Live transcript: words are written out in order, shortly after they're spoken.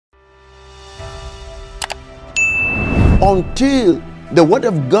until the word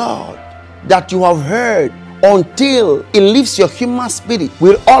of God that you have heard, until it leaves your human spirit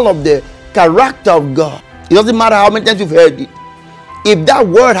with all of the character of God. It doesn't matter how many times you've heard it. If that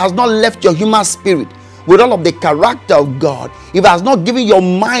word has not left your human spirit with all of the character of God, if it has not given your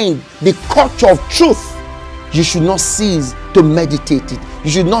mind the culture of truth, you should not cease to meditate it.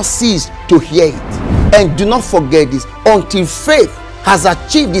 You should not cease to hear it. And do not forget this, until faith has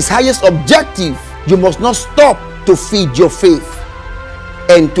achieved its highest objective, you must not stop to feed your faith.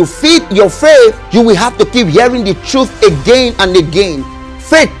 And to feed your faith, you will have to keep hearing the truth again and again.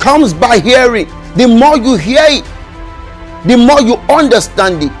 Faith comes by hearing. The more you hear it, the more you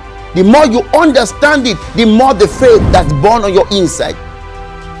understand it. The more you understand it, the more the faith that's born on your inside.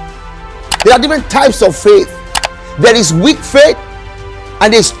 There are different types of faith. There is weak faith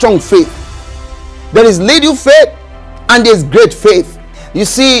and there is strong faith. There is little faith and there is great faith. You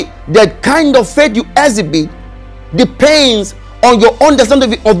see, the kind of faith you exhibit depends on your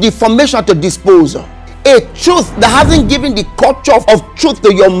understanding of the information at your disposal. A truth that hasn't given the culture of truth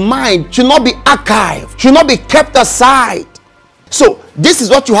to your mind should not be archived, should not be kept aside. So this is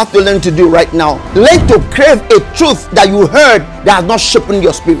what you have to learn to do right now. Learn to crave a truth that you heard that has not shapen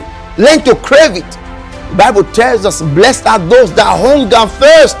your spirit. Learn to crave it. The Bible tells us, blessed are those that hunger and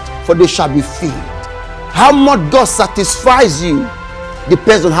thirst, for they shall be filled. How much God satisfies you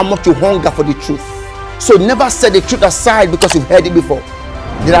depends on how much you hunger for the truth. So never set the truth aside because you've heard it before.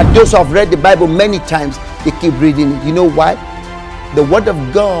 There are those who have read the Bible many times, they keep reading it. You know why? The word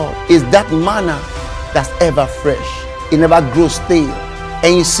of God is that manna that's ever fresh. It never grows stale.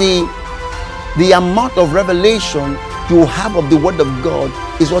 And you see, the amount of revelation you have of the word of God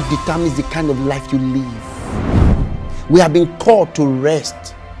is what determines the kind of life you live. We have been called to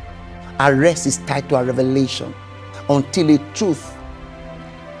rest. Our rest is tied to our revelation. Until a truth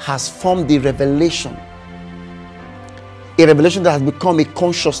has formed the revelation, a revelation that has become a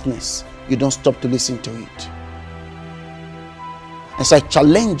consciousness, you don't stop to listen to it. And so I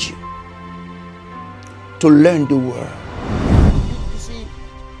challenge you to learn the word. You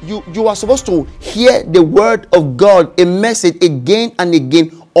see, you are supposed to hear the word of God, a message, again and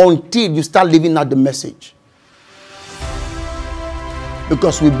again until you start living out the message.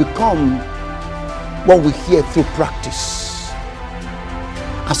 Because we become what we hear through practice.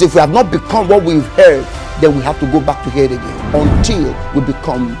 As if we have not become what we've heard, then we have to go back to hear it again until we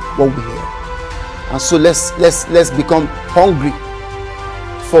become what we hear. And so let's become hungry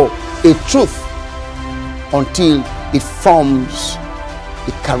for a truth until it forms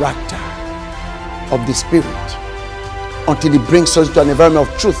the character of the Spirit, until it brings us to an environment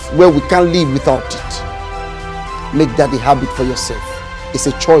of truth where we can't live without it. Make that a habit for yourself. It's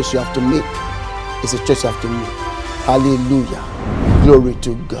a choice you have to make. It's a choice you have to make. Hallelujah. Glory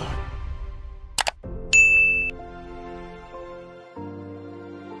to God.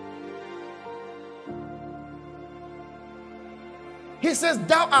 He says,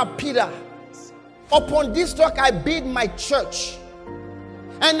 thou art Peter. Upon this rock I build my church,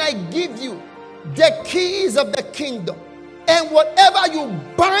 and I give you the keys of the kingdom. And whatever you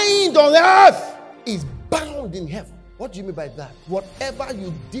bind on earth is bound in heaven. What do you mean by that? Whatever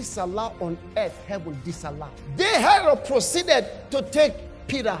you disallow on earth, heaven disallow. They had proceeded to take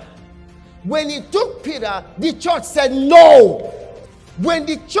Peter. When he took Peter, the church said no. When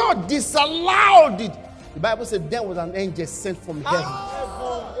the church disallowed it, the Bible said there was an angel sent from heaven.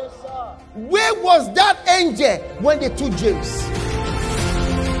 Where was that angel when they took James?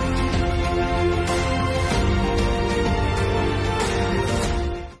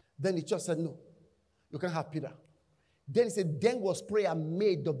 Then the church said, no, you can't have Peter. Then he said, then was prayer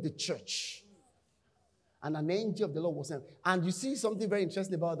made of the church. And an angel of the Lord was sent. And you see something very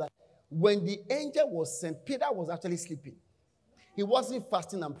interesting about that. When the angel was sent, Peter was actually sleeping. He wasn't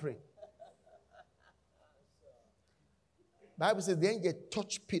fasting and praying. The Bible says the angel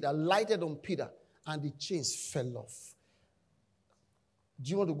touched Peter, lighted on Peter, and the chains fell off. Do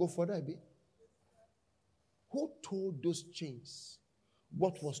you want to go further a bit? Who told those chains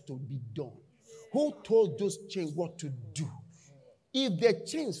what was to be done? Who told those chains what to do? If the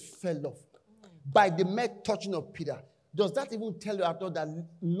chains fell off by the mere touching of Peter, does that even tell you at all that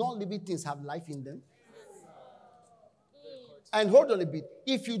non-living things have life in them? And hold on a bit.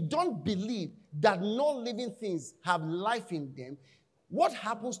 If you don't believe that non-living things have life in them, what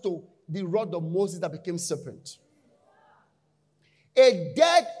happens to the rod of Moses that became serpent? A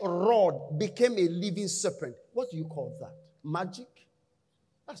dead rod became a living serpent. What do you call that? Magic?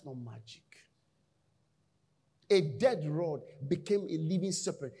 That's not magic. A dead rod became a living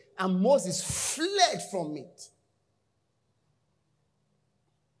serpent, and Moses fled from it.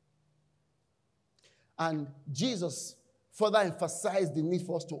 And Jesus further emphasize the need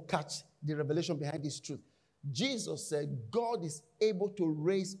for us to catch the revelation behind this truth. Jesus said, God is able to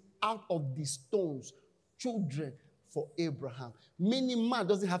raise out of the stones children for Abraham. Meaning man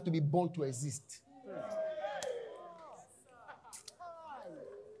doesn't have to be born to exist.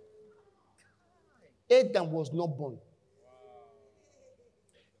 Adam was not born.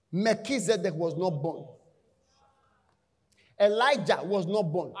 Melchizedek was not born. Elijah was not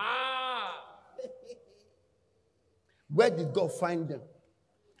born. Where did God find them?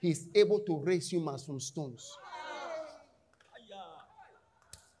 He is able to raise humans from stones.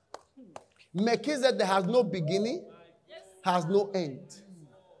 Melchizedek has no beginning, has no end.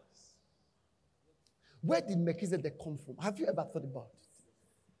 Where did Melchizedek come from? Have you ever thought about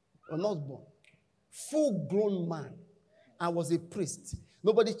it? Or not born? Full-grown man and was a priest.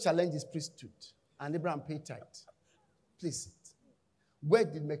 Nobody challenged his priesthood. And Abraham paid tithe. Please sit. Where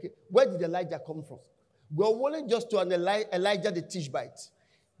did Elijah come from? We're willing just to an Elijah the Tishbite.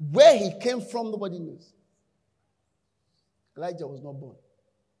 Where he came from, nobody knows. Elijah was not born.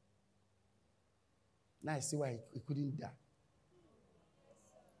 Now I see why he couldn't die.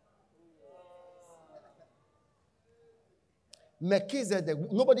 Melchizedek,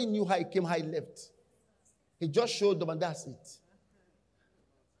 nobody knew how he came, how he left. He just showed them and that's it.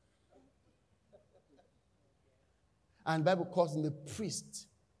 And the Bible calls him the priest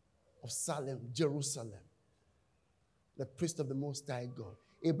of Salem, Jerusalem. The priest of the Most High God.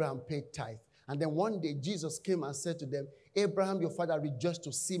 Abraham paid tithe. And then one day Jesus came and said to them, Abraham, your father, rejoiced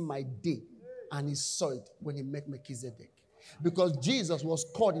to see my day. And he saw it when he met Melchizedek. Because Jesus was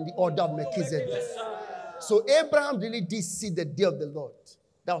called in the order of Melchizedek. Yes, so Abraham really did see the day of the Lord.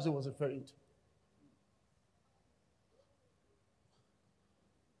 That was what he was referring to.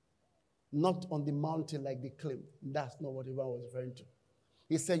 Not on the mountain like they claim. That's not what Abraham was referring to.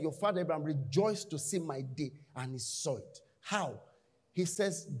 He said, your father Abraham rejoiced to see my day, and he saw it. How? He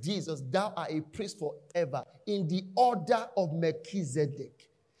says, Jesus, thou art a priest forever in the order of Melchizedek.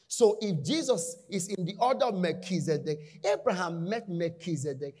 So if Jesus is in the order of Melchizedek, Abraham met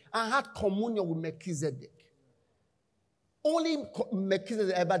Melchizedek and had communion with Melchizedek. Only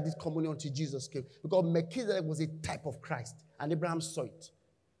Melchizedek ever did communion until Jesus came, because Melchizedek was a type of Christ, and Abraham saw it.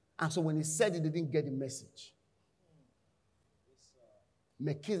 And so when he said it, he didn't get the message.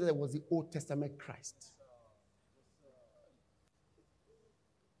 Melchizedek was the Old Testament Christ.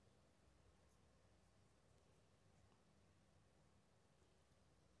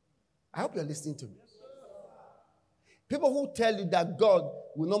 I hope you're listening to me. People who tell you that God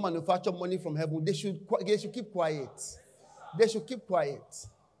will not manufacture money from heaven, they should keep quiet. They should keep quiet.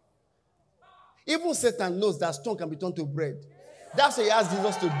 Even Satan knows that stone can be turned to bread. That's why he asked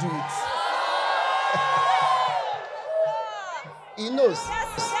Jesus to do it. He knows.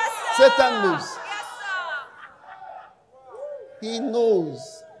 Satan knows. He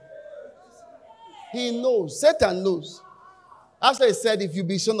knows. He knows. Satan knows. After he said, if you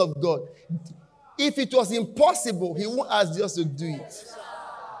be son of God, if it was impossible, he won't ask Jesus to do it.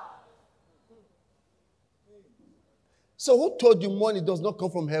 So who told you money does not come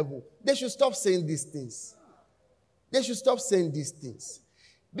from heaven? They should stop saying these things. They should stop saying these things.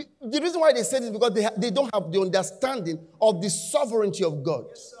 The reason why they say this is because they don't have the understanding of the sovereignty of God.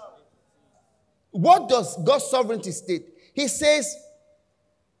 Yes, what does God's sovereignty state? He says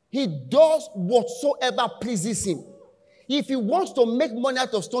he does whatsoever pleases him. If he wants to make money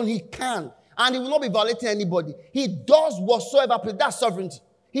out of stone, he can. And he will not be violating anybody. He does whatsoever pleases. That's sovereignty.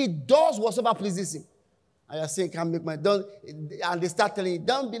 He does whatsoever pleases him. And you're saying, can't make money. And they start telling you,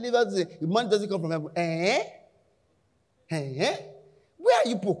 don't believe us. The money doesn't come from heaven. Where are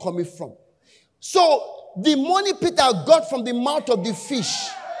you people coming from? So, the money Peter got from the mouth of the fish,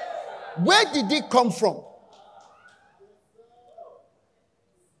 where did it come from?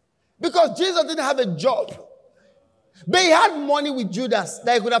 Because Jesus didn't have a job. But he had money with Judas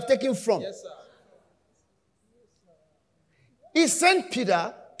that he could have taken from. Yes, sir. He sent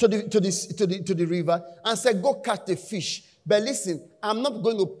Peter to the river and said, go catch the fish. But listen, I'm not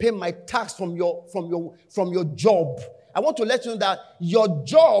going to pay my tax from your job. I want to let you know that your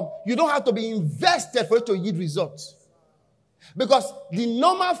job, you don't have to be invested for it to yield results. Because the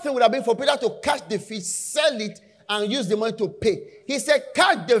normal thing would have been for Peter to catch the fish, sell it, and use the money to pay. He said,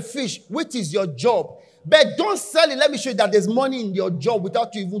 catch the fish, which is your job. But don't sell it. Let me show you that there's money in your job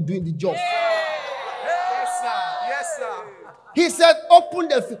without you even doing the job. Yes, sir. Yes, sir. He said, open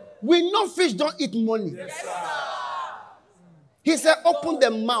the fish. We know fish don't eat money. Yes, sir. He said, open the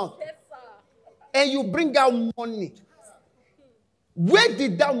mouth. And you bring out money. Where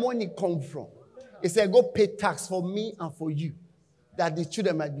did that money come from? He said, go pay tax for me and for you, that the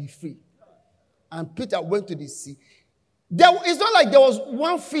children might be free. And Peter went to the sea. It's not like there was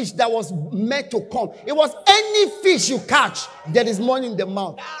one fish that was meant to come. It was any fish you catch, there is money in the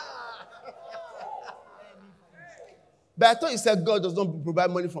mouth. But I thought you said God does not provide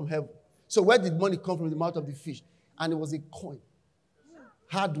money from heaven. So where did money come from? The mouth of the fish? And it was a coin.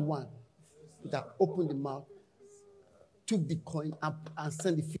 Hard one that opened the mouth, took the coin and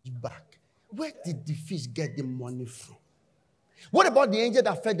sent the fish back. Where did the fish get the money from? What about the angel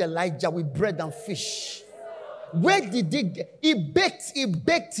that fed Elijah with bread and fish? Where did he get? He baked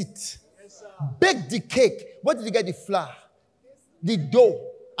it. Baked the cake. Where did he get the flour? The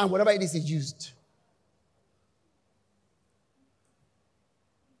dough and whatever it is he used.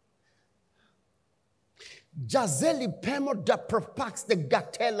 Jazeli pemo da propax de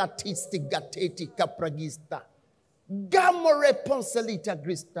gatela tisti gateti capragista. Gamore ponselita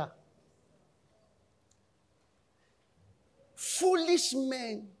grista. Foolish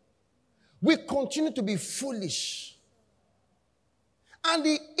men. We continue to be foolish. And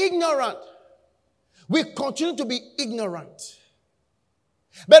the ignorant. We continue to be ignorant.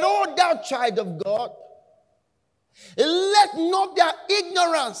 But oh thou child of God, let not their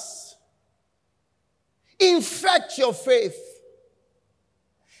ignorance infect your faith.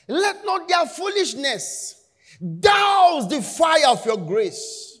 Let not their foolishness douse the fire of your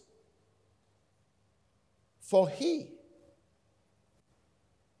grace. For he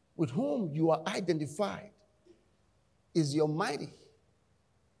with whom you are identified is your mighty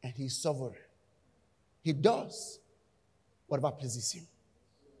and he's sovereign. He does whatever pleases him,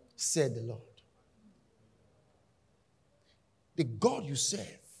 said the Lord. The God you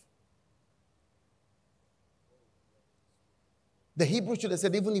serve. The Hebrew should have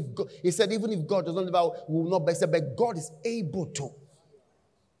said, even if God does not live out, we will not be saved, but God is able to.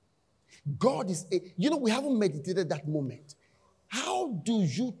 We haven't meditated that moment. How do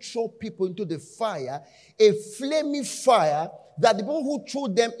you throw people into the fire, a flaming fire, that the people who threw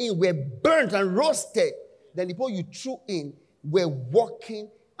them in were burnt and roasted? Then the people you threw in were walking,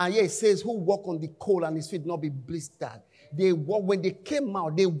 and here it says, who walk on the coal and his feet not be blistered. When they came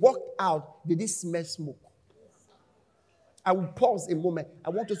out, they walked out, they didn't smell smoke. I will pause a moment. I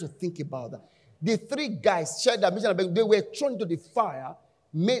want us to think about that. The three guys, Shadrach, Meshach, and Abednego, they were thrown into the fire.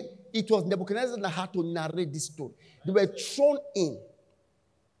 It was Nebuchadnezzar that had to narrate this story. They were thrown in.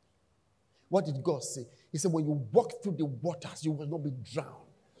 What did God say? He said, when you walk through the waters, you will not be drowned.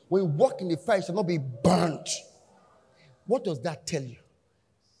 When you walk in the fire, you shall not be burnt. What does that tell you?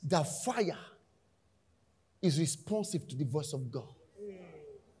 That fire is responsive to the voice of God.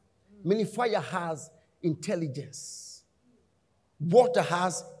 Meaning fire has intelligence. Water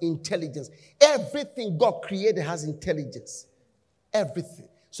has intelligence. Everything God created has intelligence. Everything.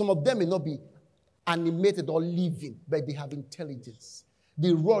 Some of them may not be animated or living, but they have intelligence.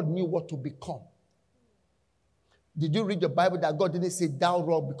 The rod knew what to become. Did you read the Bible that God didn't say, thou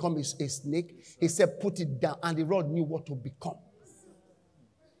rod become a snake? He said, put it down, and the rod knew what to become.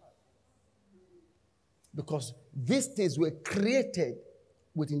 Because these things were created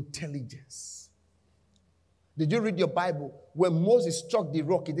with intelligence. Did you read your Bible? When Moses struck the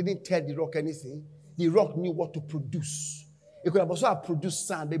rock, he didn't tell the rock anything. The rock knew what to produce. It could have also produced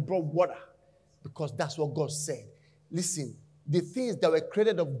sand. They brought water because that's what God said. Listen, the things that were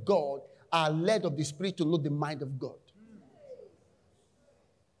created of God are led of the Spirit to know the mind of God.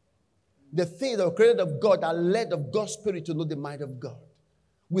 The things that were created of God are led of God's Spirit to know the mind of God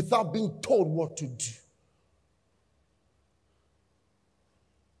without being told what to do.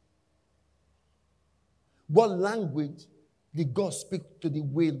 What language did God speak to the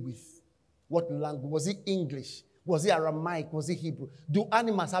whale with? What language? Was it English? Was it Aramaic? Was it Hebrew? Do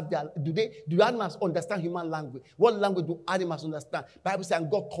animals animals understand human language? What language do animals understand? The Bible says,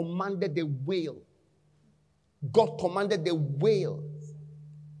 God commanded the whale. God commanded the whale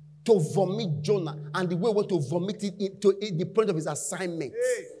to vomit Jonah. And the whale went to vomit it to the point of his assignment.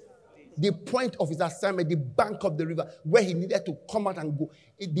 The point of his assignment, the bank of the river, where he needed to come out and go.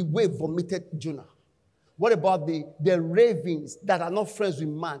 The whale vomited Jonah. What about the ravens that are not friends with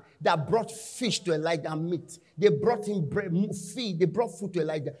man, that brought fish to Elijah and meat? They brought him bread, feed. They brought food to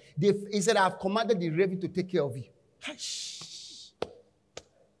Elijah. He said, I have commanded the raven to take care of you. Hush.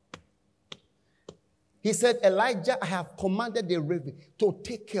 He said, Elijah, I have commanded the raven to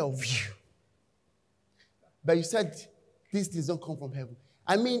take care of you. But you said, these things don't come from heaven.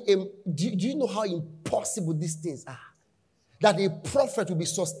 I mean, do you know how impossible these things are? That a prophet will be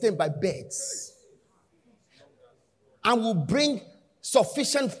sustained by birds. And will bring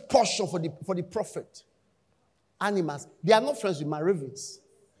sufficient portion for the prophet. Animals, they are not friends with my ravens.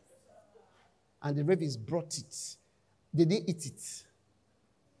 And the ravens brought it. They didn't eat it.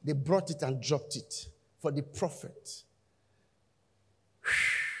 They brought it and dropped it for the prophet.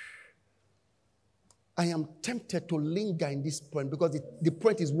 I am tempted to linger in this point because the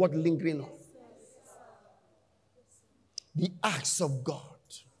point is worth lingering on. The acts of God.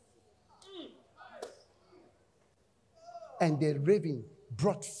 And the raven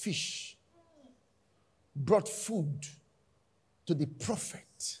brought fish, brought food to the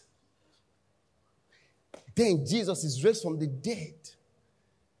prophet. Then Jesus is raised from the dead.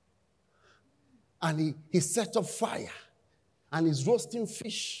 And he set up fire. And he's roasting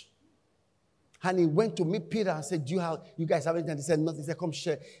fish. And he went to meet Peter and said, you guys have anything? He said, nothing. He said, come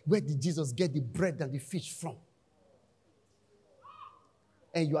share. Where did Jesus get the bread and the fish from?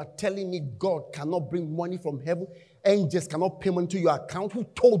 And you are telling me God cannot bring money from heaven? Angels cannot pay money to your account? Who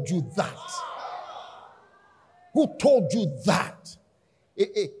told you that? Who told you that?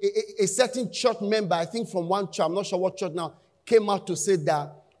 A certain church member, I think from one church, I'm not sure what church now, came out to say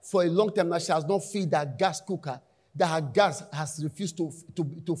that for a long time now she has not filled her gas cooker, that her gas has refused to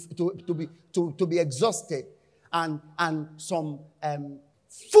be exhausted. And some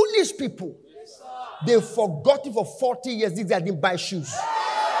foolish people, they forgot it for 40 years. These guys didn't buy shoes.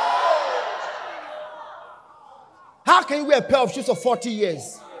 How can you wear a pair of shoes for 40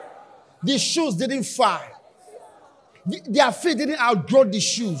 years? The shoes didn't fire. Their feet didn't outgrow the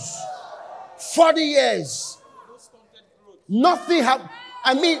shoes. 40 years. Nothing happened.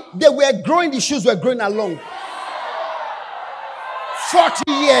 I mean, they were growing, the shoes were growing along.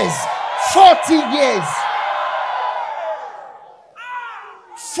 40 years. 40 years.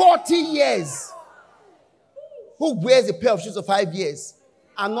 40 years. Who wears a pair of shoes for 5 years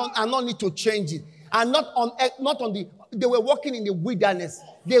and not need to change it? And they were walking in the wilderness.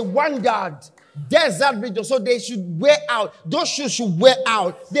 They wandered desert region, so they should wear out. Those shoes should wear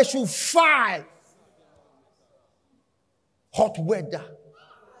out. They should fire. Hot weather.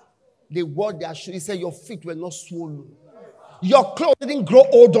 They wore their shoes. He said your feet were not swollen. Your clothes didn't grow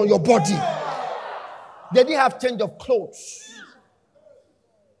old on your body. They didn't have change of clothes.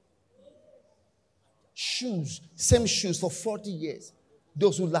 Shoes, same shoes for 40 years.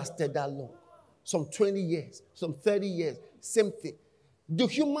 Those who lasted that long. Some 20 years, some 30 years, same thing. Do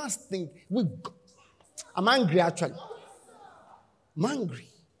humans think I'm angry actually. I'm angry.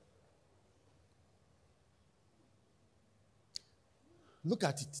 Look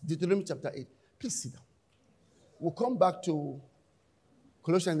at it. Deuteronomy chapter 8. Please sit down. We'll come back to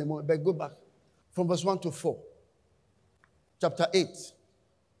Colossians in a moment, but go back from verse 1 to 4. Chapter 8,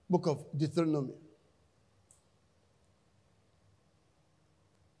 book of Deuteronomy.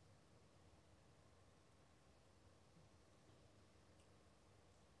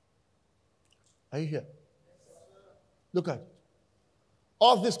 Are you here? Look at it.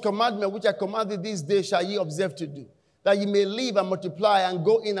 All this commandment which I commanded these days shall ye observe to do, that ye may live and multiply and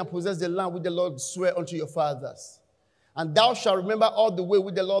go in and possess the land which the Lord sware unto your fathers. And thou shalt remember all the way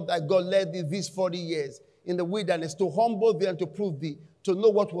which the Lord thy God led thee these 40 years in the wilderness, to humble thee and to prove thee, to know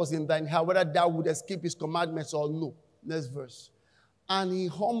what was in thine heart, whether thou wouldest keep his commandments or no. Next verse. And he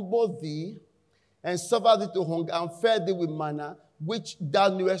humbled thee and suffered thee to hunger and fed thee with manna, which thou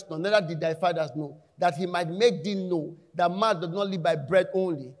knewest not, neither did thy fathers know, that he might make thee know that man does not live by bread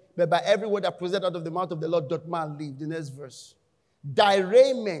only, but by every word that proceedeth out of the mouth of the Lord doth man live. The next verse. Thy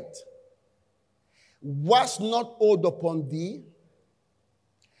raiment was not old upon thee,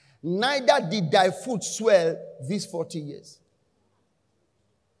 neither did thy foot swell these 40 years.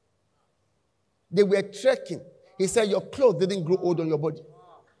 They were trekking. He said, your clothes didn't grow old on your body.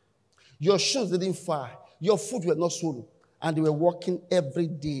 Your shoes didn't fire. Your foot were not swollen. And they were walking every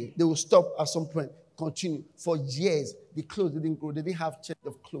day. They would stop at some point, continue. For years, the clothes didn't grow. They didn't have change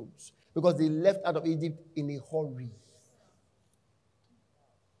of clothes because they left out of Egypt in a hurry.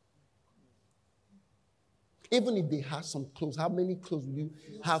 Even if they had some clothes, how many clothes will you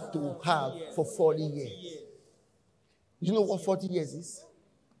have to have for 40 years? You know what 40 years is?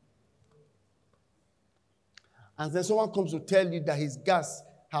 And then someone comes to tell you that his gas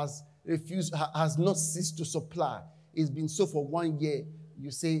has not ceased to supply. It's been so for 1 year. You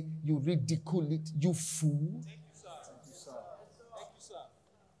say, you ridicule it, you fool. Thank you, sir. Thank you, sir. Thank you, sir.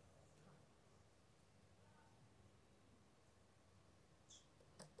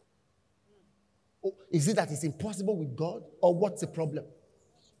 Oh, is it that it's impossible with God? Or what's the problem?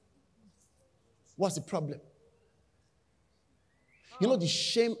 What's the problem? You know the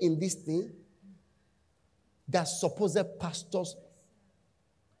shame in this thing? That supposed pastors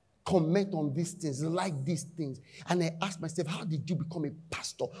comment on these things, like these things. And I ask myself, how did you become a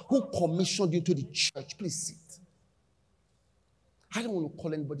pastor? Who commissioned you into the church? Please sit. I don't want to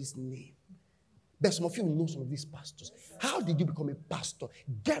call anybody's name. But some of you know some of these pastors. How did you become a pastor?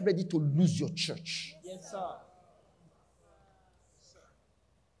 Get ready to lose your church. Yes, sir.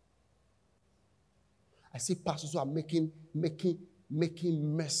 I see pastors who are making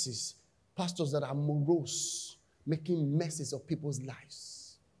messes. Pastors that are morose, making messes of people's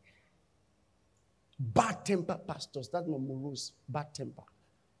lives. Bad temper pastors, that's not morose, bad temper.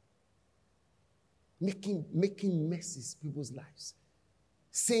 Making messes people's lives.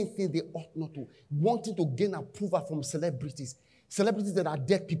 Saying things they ought not to. Wanting to gain approval from celebrities. Celebrities that are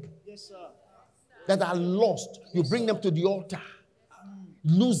dead people. Yes, sir. That are lost. You bring them to the altar.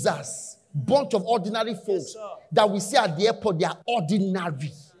 Losers. Bunch of ordinary folks that we see at the airport, they are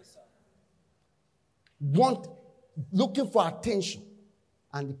ordinary. Looking for attention.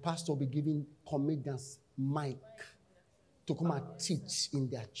 And the pastor will be giving comedians mic to come and teach in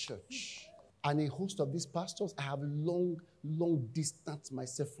their church. And a host of these pastors, I have long distanced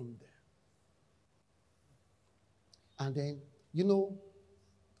myself from them. And then,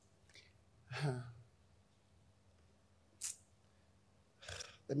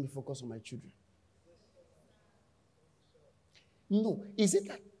 let me focus on my children. No, is it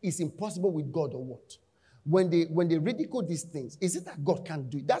that it's impossible with God or what? When they ridicule these things, is it that God can't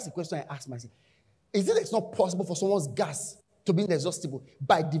do it? That's the question I ask myself. Is it that it's not possible for someone's gas to be inexhaustible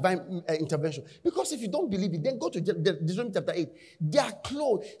by divine intervention? Because if you don't believe it, then go to Deuteronomy chapter 8. They are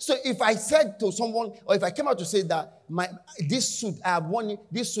clothed. So if I said to someone, or if I came out to say that this suit I've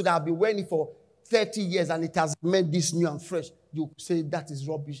been wearing it for 30 years and it has made this new and fresh, you say that is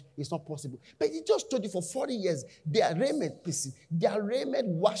rubbish. It's not possible. But he just told you for 40 years, their raiment pieces, their raiment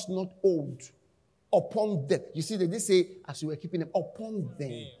was not old upon them. You see, they did say, as you were keeping them, upon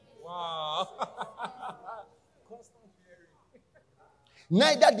them. Wow.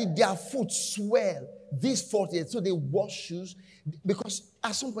 Neither did their foot swell these 40 years. So they wash shoes. Because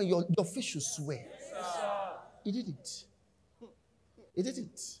at some point, your feet should swell. It didn't. It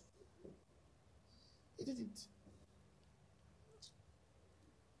didn't. It didn't.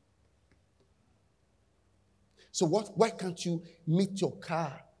 So why can't you meet your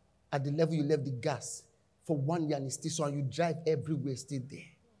car at the level you left the gas for 1 year and it's still so, and you drive everywhere still there?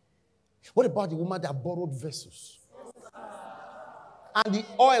 What about the woman that borrowed vessels? And the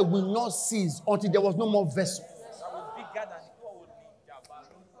oil will not cease until there was no more vessel.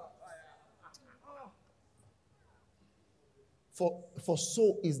 For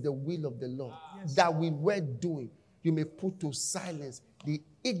so is the will of the Lord, that we were doing, you may put to silence the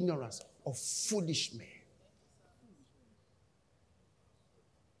ignorance of foolish men.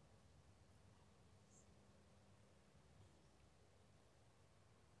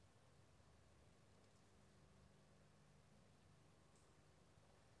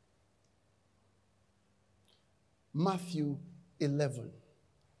 Matthew 11,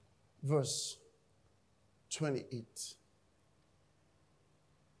 verse 28.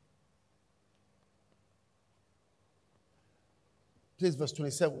 Please, verse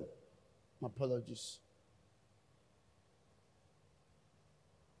 27. My apologies.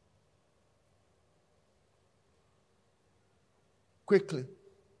 Quickly.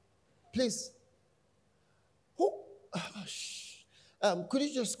 Please. Could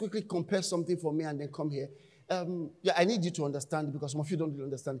you just quickly compare something for me and then come here? I need you to understand it because some of you don't really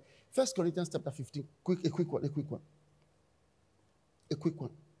understand it. 1 Corinthians chapter 15. A quick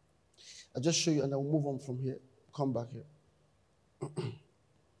one. I'll just show you and I'll move on from here. Come back here.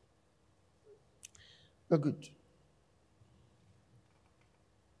 We're good.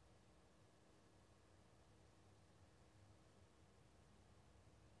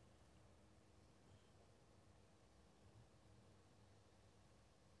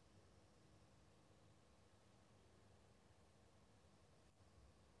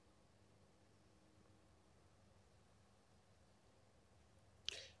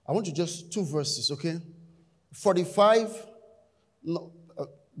 I want you just 2 verses, okay? 45, no,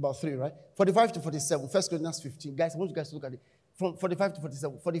 about 3, right? 45 to 47, 1 Corinthians 15. Guys, I want you guys to look at it. From 45 to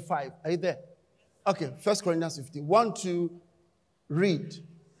 47, 45. Are you there? Okay, 1 Corinthians 15. 1, 2, read.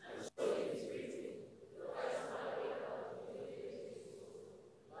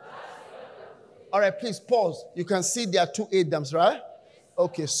 All right, please pause. You can see there are 2 Adams, right?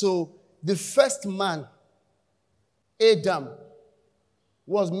 Okay, so the first man, Adam,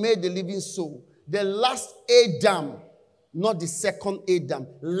 was made a living soul. The last Adam, not the second Adam.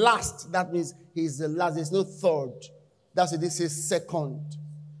 Last, that means he's the last. There's no third. That's what this is, second.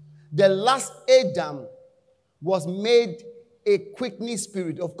 The last Adam was made a quickening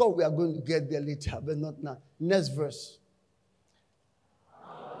spirit. Of course, we are going to get there later, but not now. Next verse.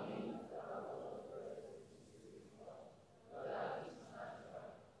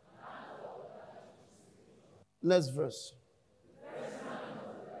 Next verse.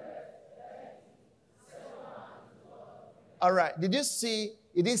 All right. Did you see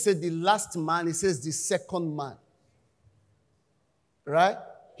it didn't say the last man, it says the second man. Right?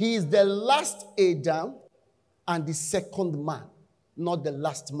 He is the last Adam and the second man, not the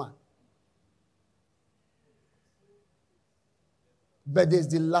last man. But there's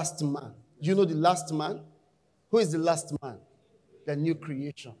the last man. You know the last man? Who is the last man? The new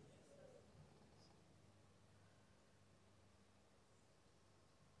creation.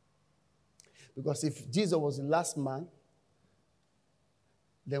 Because if Jesus was the last man,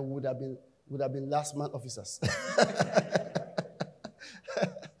 then would have been last man officers.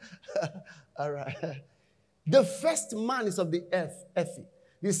 All right. The first man is of the earth, earthy.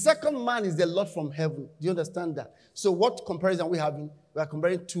 The second man is the Lord from heaven. Do you understand that? So what comparison are we having? We are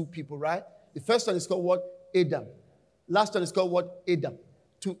comparing two people, right? The first one is called what? Adam. Last one is called what? Adam.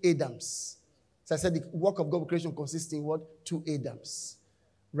 Two Adams. So I said the work of God creation consists in what? Two Adams.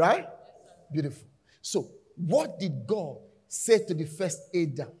 Right? Beautiful. So what did God say to the first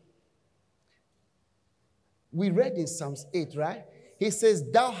Adam? We read in Psalms 8, right? He says,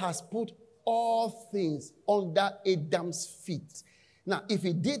 thou hast put all things under Adam's feet. Now, if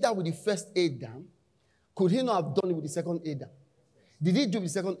he did that with the first Adam, could he not have done it with the second Adam? Did he do it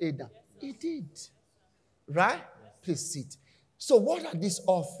with the second Adam? He did. Right? Please sit. So what are these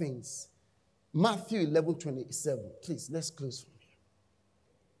all things? Matthew 11:27. Please, let's close from here.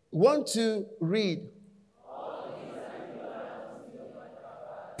 Want to read?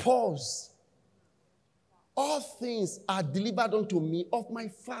 Pause. All things are delivered unto me of my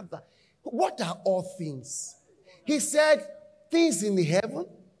Father. What are all things? He said, things in the heaven,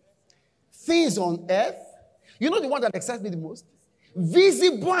 things on earth. You know the one that excites me the most?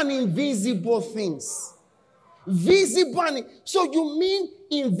 Visible and invisible things. Visible and... So you mean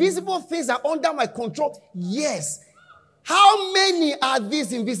invisible things are under my control? Yes. How many are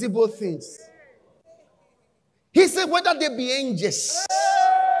these invisible things? He said, whether they be angels,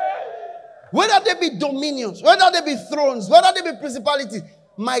 whether they be dominions, whether they be thrones, whether they be principalities.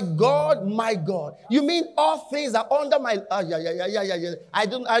 My God, my God. You mean all things are under my... yeah. I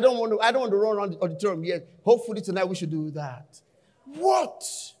don't want to run around the auditorium yet. Hopefully tonight we should do that. What?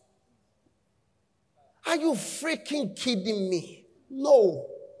 Are you freaking kidding me? No.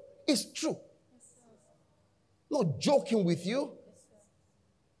 It's true. Not joking with you.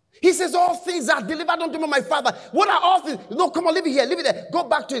 He says, all things are delivered unto me, my Father. What are all things? No, come on, leave it here. Leave it there. Go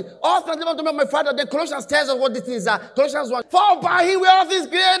back to it. All things are delivered unto me, my Father. Then Colossians tells us what these things are. Colossians 1. For by him we all things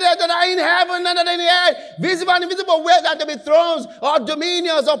created that are in heaven and that are in the earth, visible and invisible, whether there be thrones or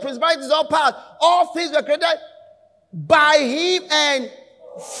dominions or principalities or powers. All things were created by him and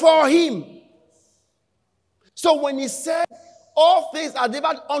for him. So when he said, all things are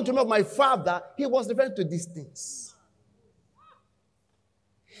delivered unto me, my Father, he was referring to these things.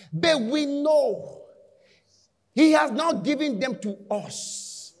 But we know he has not given them to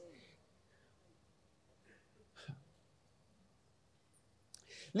us.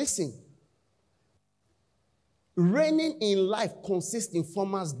 Listen, reigning in life consists in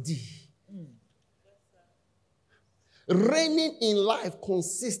former's D. Reigning in life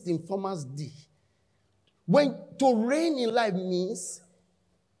consists in former's D. When to reign in life means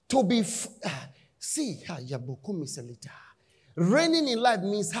to be reigning in life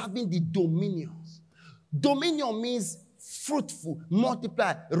means having the dominion. Dominion means fruitful,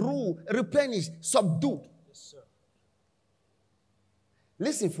 multiply, rule, replenish, subdue. Yes, sir.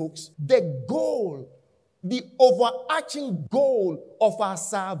 Listen, folks, the goal, the overarching goal of our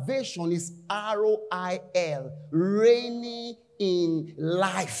salvation is ROIL, reigning in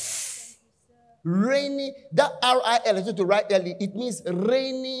life. Reigning, that RIL, I need to write early, it means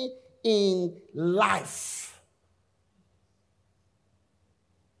reigning in life.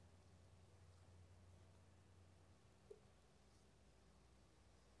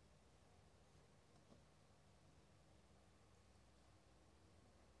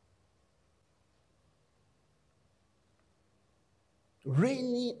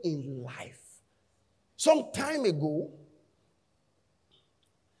 Reigning in life. Some time ago,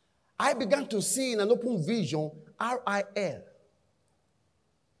 I began to see in an open vision RIL.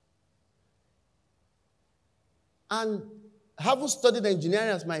 And having studied engineering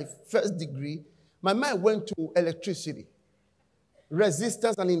as my first degree, my mind went to electricity,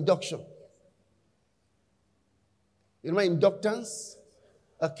 resistance, and induction. You know my inductance?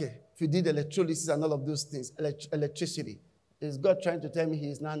 Okay, if you did electrolysis and all of those things, electricity. Is God trying to tell me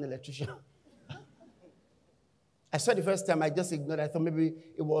he is not an electrician? I saw the first time, I just ignored it. I thought maybe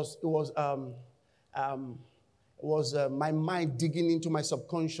it was my mind digging into my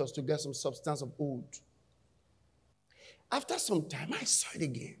subconscious to get some substance of old. After some time, I saw it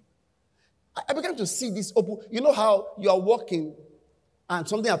again. I began to see this open. You know how you are walking and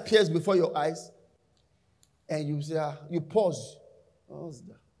something appears before your eyes, and you say, you pause. What's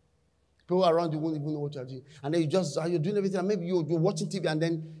that? People around you won't even know what you're doing. And then you're doing everything, and maybe you're watching TV, and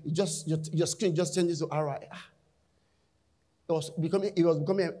then your screen just changes to RI. It was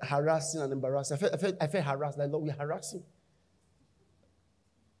becoming harassing and embarrassing. I felt harassed, like, Lord, we're harassing.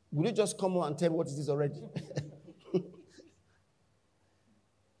 Will you just come on and tell me what it is already?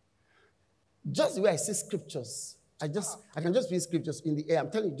 Just the way I see scriptures, I can just read scriptures in the air.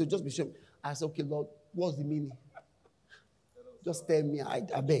 I'm telling you, just be sure. I said, okay, Lord, what's the meaning? Just tell me,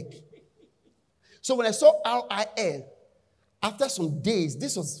 I beg. So when I saw RIL, after some days,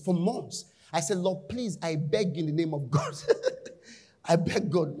 this was for months, I said, Lord, please, I beg in the name of God. I beg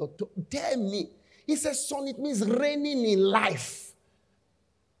God, Lord, to tell me. He said, son, it means reigning in life.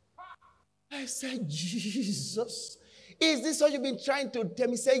 I said, Jesus, is this what you've been trying to tell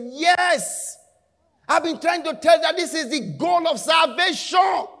me? He said, yes. I've been trying to tell you that this is the goal of salvation.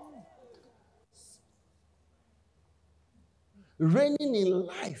 Reigning in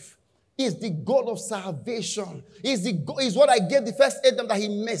life is the goal of salvation. Is what I gave the first Adam that he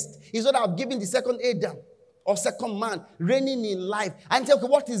missed. Is what I've given the second Adam or second man. Reigning in life. And say, okay,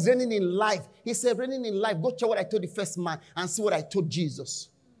 what is reigning in life? He said, reigning in life. Go check what I told the first man and see what I told Jesus.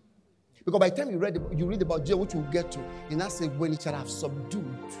 Because by the time you read about Jesus, which we'll get to, he now said, when it shall have subdued,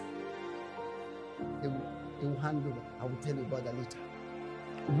 it will hand over. I will tell you about that later.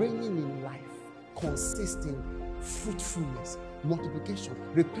 Reigning in life consists in fruitfulness, multiplication,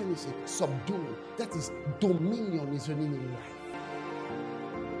 replenishing, subduing. That is, dominion is reigning in life.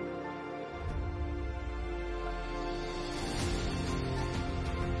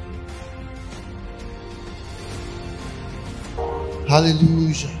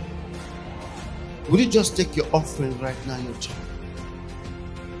 Hallelujah. Will you just take your offering right now, your child?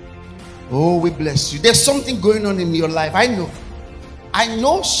 Oh, we bless you. There's something going on in your life. I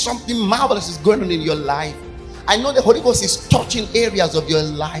know something marvelous is going on in your life. I know the Holy Ghost is touching areas of your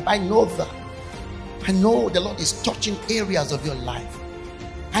life. I know that. I know the Lord is touching areas of your life.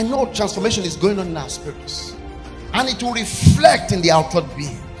 I know transformation is going on in our spirits. And it will reflect in the outward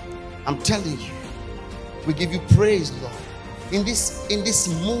being. I'm telling you. We give you praise, Lord. In this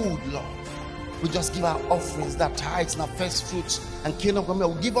mood, Lord. We just give our offerings, that tithes and our first fruits and kingdom come.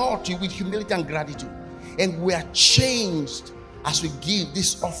 We give all to you with humility and gratitude. And we are changed as we give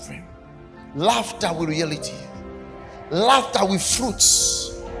this offering. Laughter with reality. Laughter with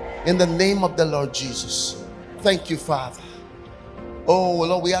fruits. In the name of the Lord Jesus. Thank you, Father. Oh,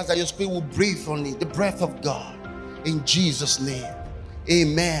 Lord, we ask that your Spirit will breathe on it, the breath of God. In Jesus' name.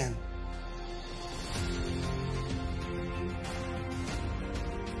 Amen.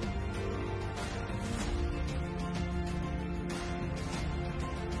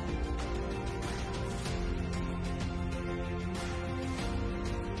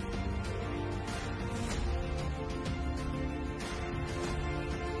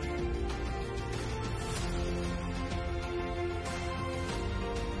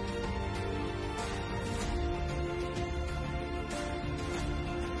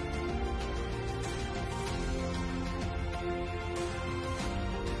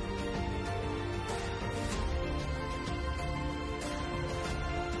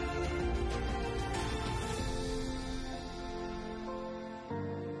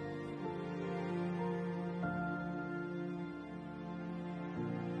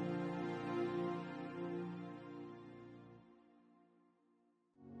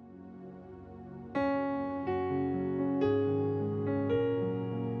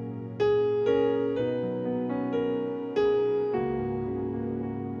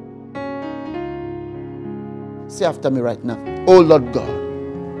 Say after me right now. Oh Lord God,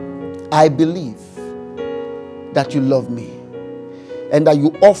 I believe that you love me and that you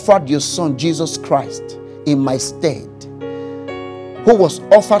offered your son Jesus Christ in my stead, who was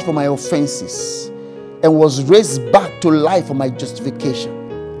offered for my offenses and was raised back to life for my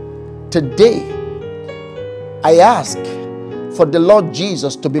justification. Today, I ask for the Lord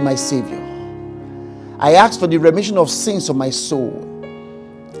Jesus to be my Savior. I ask for the remission of sins of my soul.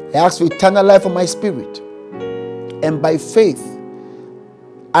 I ask for eternal life of my spirit. And by faith,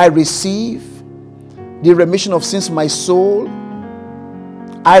 I receive the remission of sins of my soul.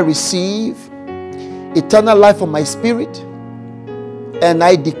 I receive eternal life for my spirit. And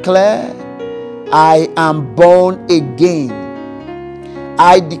I declare I am born again.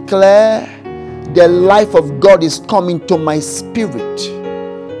 I declare the life of God is coming to my spirit.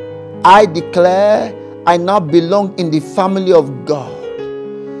 I declare I now belong in the family of God.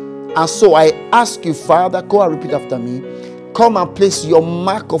 And so I ask you, Father, go and repeat after me. Come and place your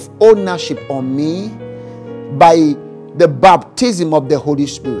mark of ownership on me by the baptism of the Holy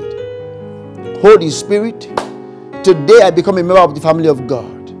Spirit. Holy Spirit, today I become a member of the family of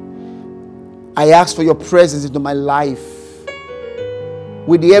God. I ask for your presence into my life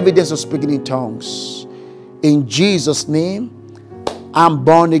with the evidence of speaking in tongues. In Jesus' name, I'm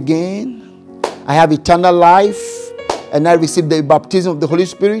born again. I have eternal life, and I receive the baptism of the Holy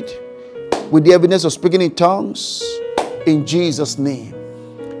Spirit with the evidence of speaking in tongues. In Jesus' name.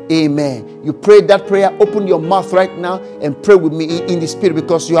 Amen. You prayed that prayer. Open your mouth right now and pray with me in the Spirit,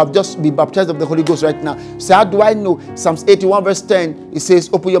 because you have just been baptized of the Holy Ghost right now. So how do I know? Psalms 81 verse 10, it says,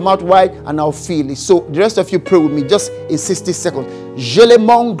 open your mouth wide and I'll feel it. So the rest of you pray with me just in 60 seconds. Je le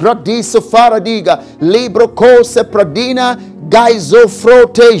mon gradis faradiga, libro cose pradina, gaizo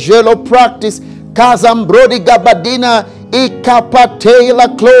frote, je lo practice, casambrodi gabadina, Ikapate la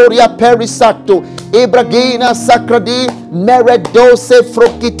gloria perisacto, Ibragina sacradi, meredose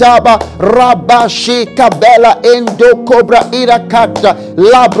frokitaba, rabashi kabela endo cobra irakata,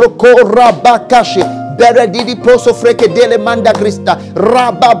 labroco rabakashi, beredidi poso freke dele manda crista,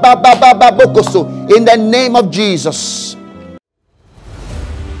 rabababababokoso, in the name of Jesus.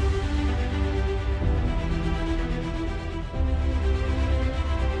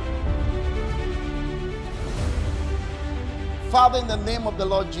 Father, in the name of the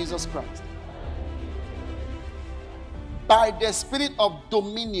Lord Jesus Christ, by the spirit of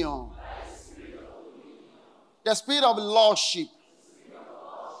dominion, the spirit of lordship,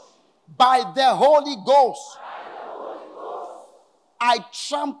 by the Holy Ghost, I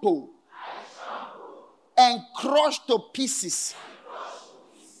trample and crush to pieces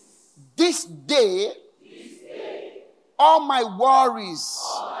this day all my worries,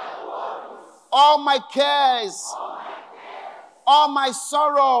 all my cares, all my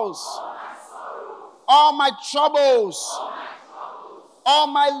sorrows, all my troubles, all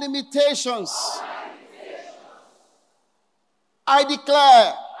my limitations. I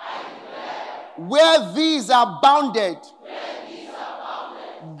declare, where these are bounded,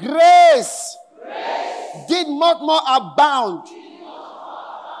 grace did not more abound.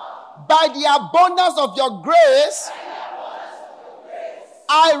 By the abundance of your grace,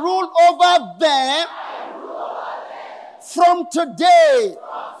 I rule over them. From today,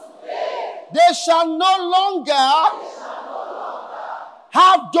 they shall no longer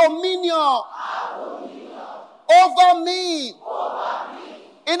have dominion over me.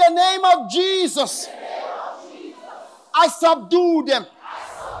 In the name of Jesus, I subdue them.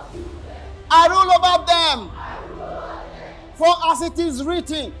 I rule over them. For as it is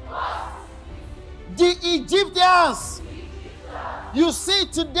written, the Egyptians you see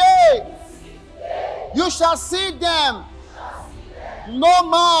today, you shall see them no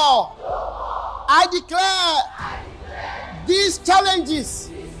more. I declare these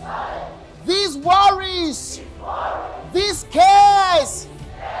challenges, these worries, these cares,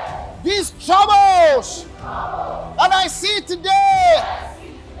 these troubles that I see today,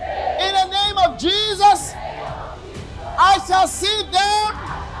 in the name of Jesus, I shall see them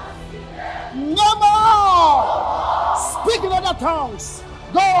no more. Speak in other tongues.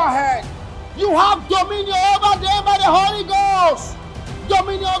 Go ahead. You have dominion over them by the Holy Ghost.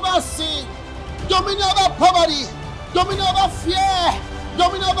 Dominion over sin, dominion over poverty, dominion over fear,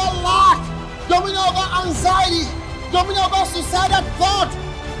 dominion over lack, dominion over anxiety, dominion over suicidal thought,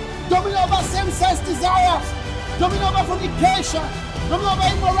 dominion over same-sex desires, dominion over fornication, dominion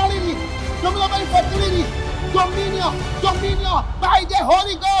over immorality, dominion over infertility, dominion by the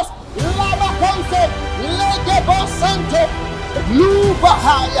Holy Ghost. Lava Conte, Legebo Santo,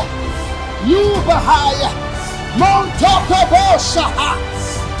 Lubahaya, Montoko Boshaha,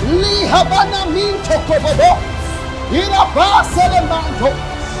 Lihabana Minto Kobobo, Irabasele Manto,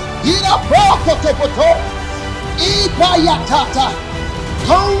 Iraboko Topoto, Ipayatata,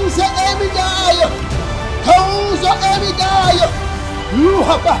 Tonza Emidayo,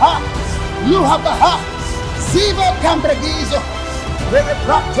 Luhabaha, Zivo Cambregizo,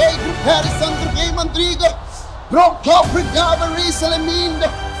 Reprate, Periscope, Mandrigo, Bronco, Brigava, Risalemindo.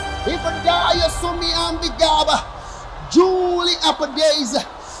 Ibadaya Sumi Ambigaba, Julie Apadeza,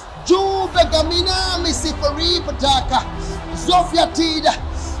 Juba Gamina, Missifari Pataka, Zofia Tiza,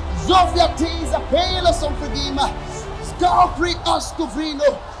 Pela Sonfrigima, Scalpri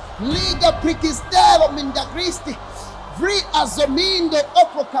Oscovrino, Liga Prikistero Minda Christi, Vri Azomindo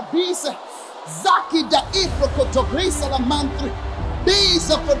Opro Cabisa, Zaki da Iprocotogrisa la Mantri,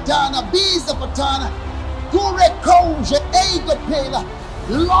 Bisa Fatana, Gure Konje, Ego Pela.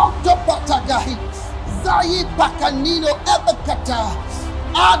 Lotto Patagahi, Zai Pacanino Ebakata,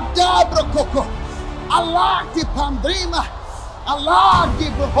 Adabro Coco, Alati Pandrima, Alagi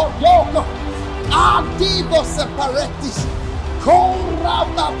Bohoko, Adivo separatis.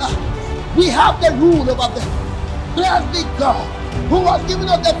 We have the rule over them. Blessed be God who has given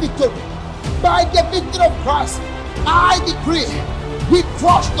us the victory. By the victory of Christ, I decree we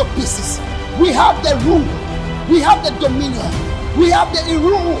crush to pieces. We have the rule. We have the dominion. We have the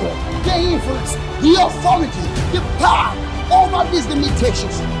rule, the influence, the authority, the power over these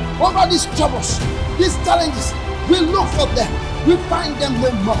limitations, over these troubles, these challenges. We look for them. We find them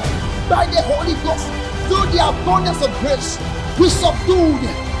no more. By the Holy Ghost, through the abundance of grace, we subdue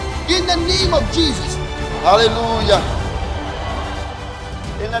them in the name of Jesus. Hallelujah.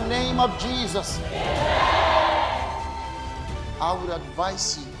 In the name of Jesus. I would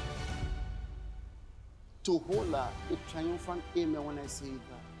advise you to hold a triumphant amen when I say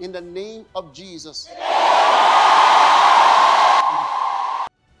that. In the name of Jesus.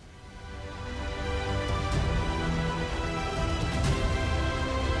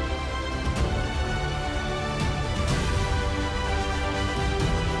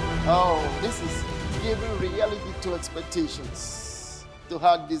 Oh, this is giving reality to expectations, to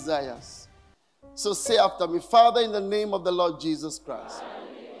heart desires. So say after me, Father, in the name of the Lord Jesus Christ,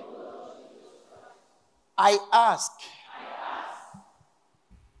 I ask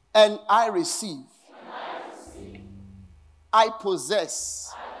and I receive. I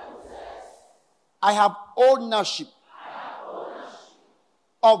possess. I have ownership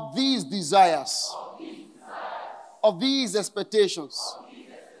of these desires, of these expectations.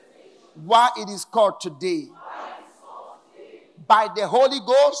 Why it is called today. By the Holy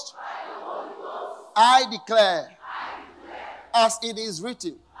Ghost, I declare, as it is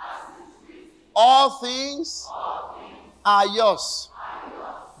written, all things are yours.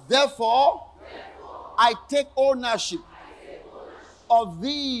 Therefore, I take ownership of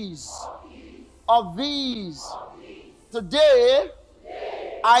these. Today,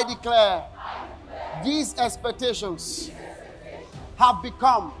 I declare these expectations have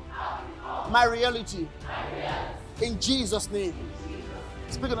become my reality. In Jesus' name.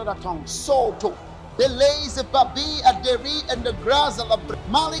 Speak another tongue. Soto. Delays the baby at the re and the grass of the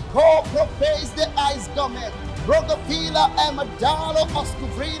Maliko proface the ice gummet. Rogofila Amadalo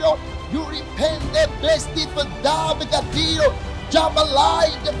Oscufrido. You repent the blessed for Davigatiro.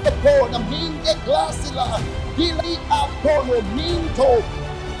 Jabalai the Pepona. Minge Glassila. Dili Apollo Minto.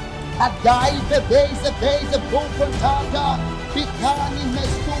 Adai the days of Bumpotata. Picani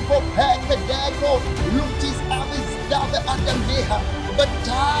Mestupo Pecadego. Lutis Avis Dava and the Meha. But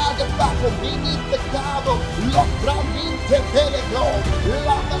the Baco Mini the Cabo, Locraminte Pelego,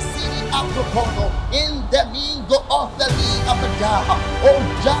 Lava City Apropono, in the Mingo of the Lee of the Dava, O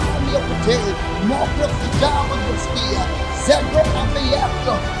Jami of the Tail, Mokro Fijama of the Spear, Zebro of the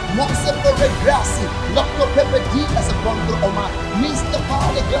After, Monster for the Grassy, Loco Pepedi as a bundle of my Mr.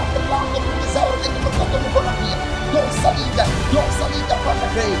 Paul, the Graph, the Long of the Sour, and the Bottom of the Don't salida para the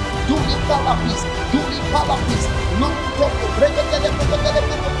grave, Duli Palapis, no Topo, Duli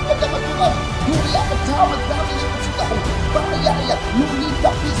at the tower, Baya, you need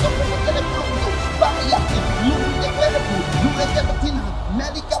the piece of the Baya, you need the Venebu, you need the Patina,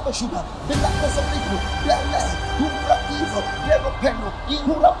 Medica Sugar, the Lacos of Liquid, Bella, Dumbrativo, Lero Penno,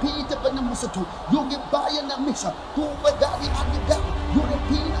 Inura Peter Benamusatu, you get by and a missa, Tumbagadi and the Gap,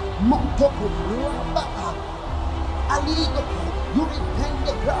 European, Montopo, Rabaka. You repent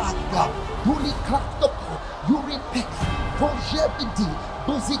the grata, you recraft you repent, Projebidi,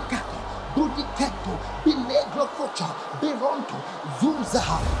 Buzicato, Budicato, Bilegro Focha, Beronto,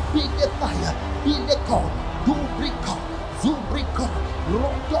 Zuzaha, Bidefire, Bileco, Dubrico, Zubrico,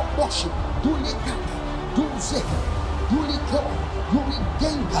 Roto Boshi, Dulicato, Duze, Dulico,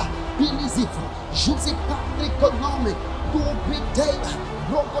 Durigenga, Bilizifo, Jose Patrick Economic, Dubritela,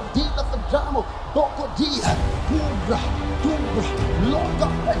 Rocodilla for Dramo, Bocodia, Tubra, Loca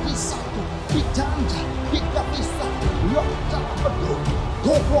Pedisato, Pitanja, Picapisa, Loca Padu,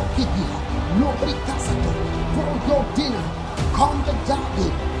 Dobro Kibia, Nobri Casato, for your dinner, Conda Dadi,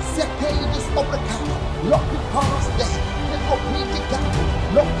 Secadis Obracano, Loki Paras Day, the complete Gato,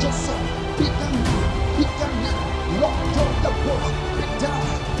 Lochoso, Pitana, Locho the Boa,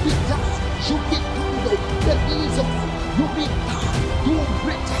 Pita, Shuki Kondo, the Ease of Eureka,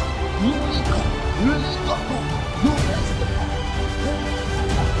 Dubrita, Eureka, Eureka, you raise the bar.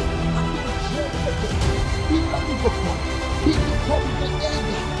 Become the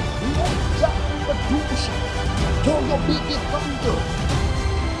area. Let's up the Dusha. Togo Big Thunder.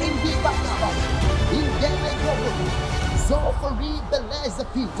 In the Bakaba. In Delegogo. So for read the laser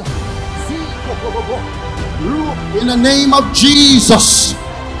Peter. In the name of Jesus.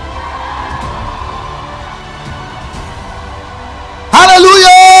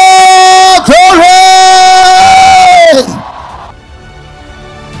 Hallelujah! Glory!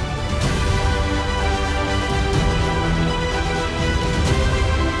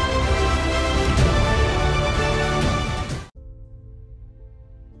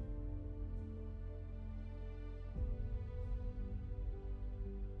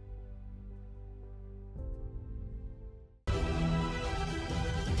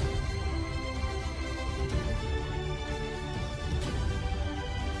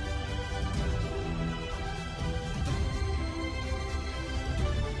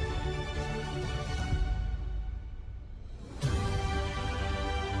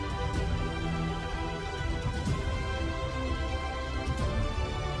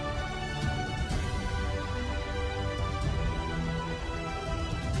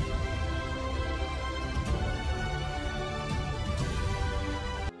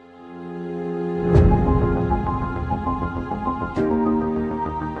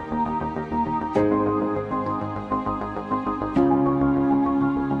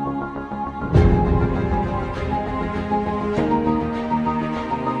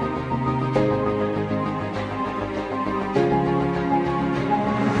 you.